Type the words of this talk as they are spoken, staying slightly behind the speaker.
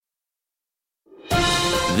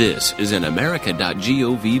This is an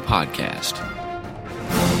America.gov podcast.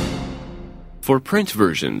 For print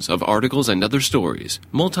versions of articles and other stories,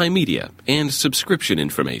 multimedia, and subscription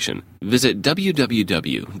information, visit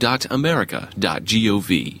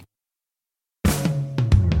www.america.gov.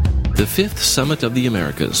 The Fifth Summit of the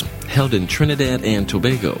Americas, held in Trinidad and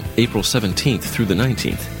Tobago, April 17th through the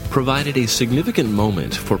 19th, provided a significant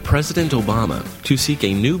moment for President Obama to seek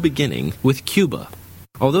a new beginning with Cuba.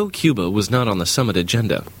 Although Cuba was not on the summit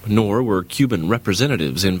agenda, nor were Cuban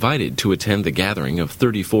representatives invited to attend the gathering of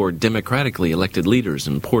 34 democratically elected leaders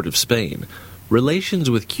in Port of Spain,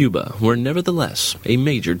 relations with Cuba were nevertheless a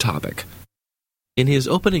major topic. In his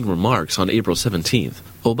opening remarks on April 17th,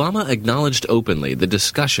 Obama acknowledged openly the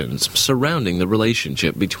discussions surrounding the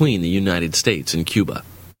relationship between the United States and Cuba.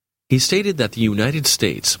 He stated that the United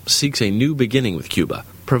States seeks a new beginning with Cuba,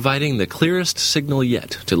 providing the clearest signal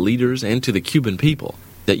yet to leaders and to the Cuban people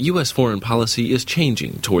that U.S. foreign policy is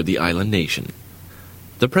changing toward the island nation.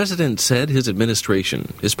 The president said his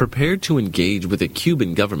administration is prepared to engage with the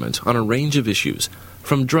Cuban government on a range of issues,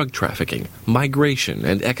 from drug trafficking, migration,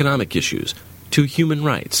 and economic issues, to human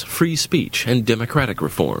rights, free speech, and democratic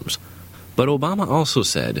reforms. But Obama also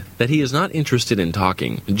said that he is not interested in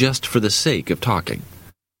talking just for the sake of talking.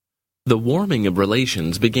 The warming of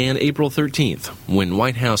relations began April 13th, when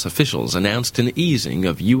White House officials announced an easing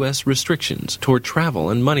of U.S. restrictions toward travel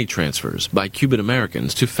and money transfers by Cuban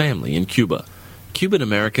Americans to family in Cuba. Cuban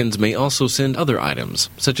Americans may also send other items,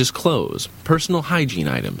 such as clothes, personal hygiene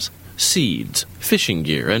items, seeds, fishing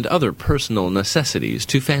gear, and other personal necessities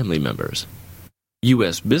to family members.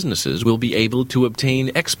 U.S. businesses will be able to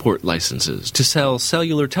obtain export licenses to sell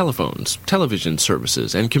cellular telephones, television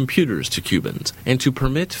services, and computers to Cubans, and to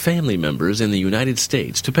permit family members in the United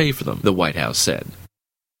States to pay for them, the White House said.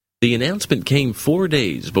 The announcement came 4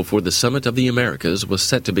 days before the Summit of the Americas was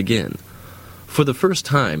set to begin. For the first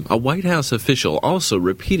time, a White House official also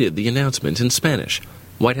repeated the announcement in Spanish.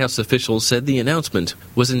 White House officials said the announcement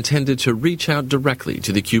was intended to reach out directly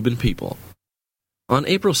to the Cuban people. On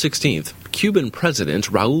April 16th, Cuban President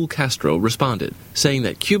Raúl Castro responded, saying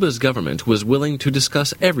that Cuba's government was willing to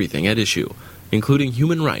discuss everything at issue, including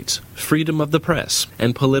human rights, freedom of the press,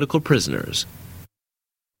 and political prisoners.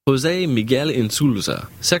 José Miguel Insulza,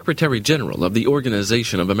 Secretary General of the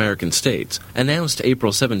Organization of American States, announced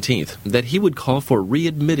April 17th that he would call for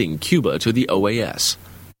readmitting Cuba to the OAS.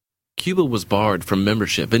 Cuba was barred from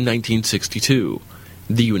membership in 1962.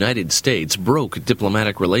 The United States broke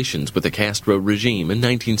diplomatic relations with the Castro regime in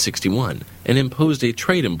 1961 and imposed a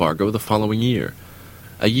trade embargo the following year.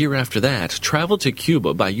 A year after that, travel to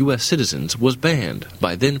Cuba by U.S. citizens was banned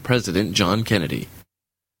by then-President John Kennedy.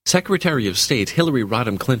 Secretary of State Hillary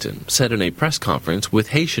Rodham Clinton said in a press conference with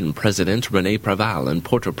Haitian President René Préval in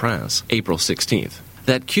Port-au-Prince, April 16th,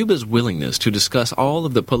 that Cuba's willingness to discuss all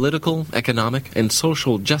of the political, economic, and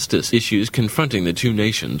social justice issues confronting the two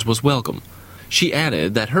nations was welcome. She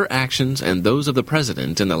added that her actions and those of the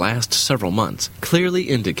president in the last several months clearly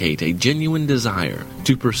indicate a genuine desire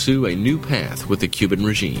to pursue a new path with the Cuban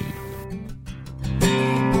regime.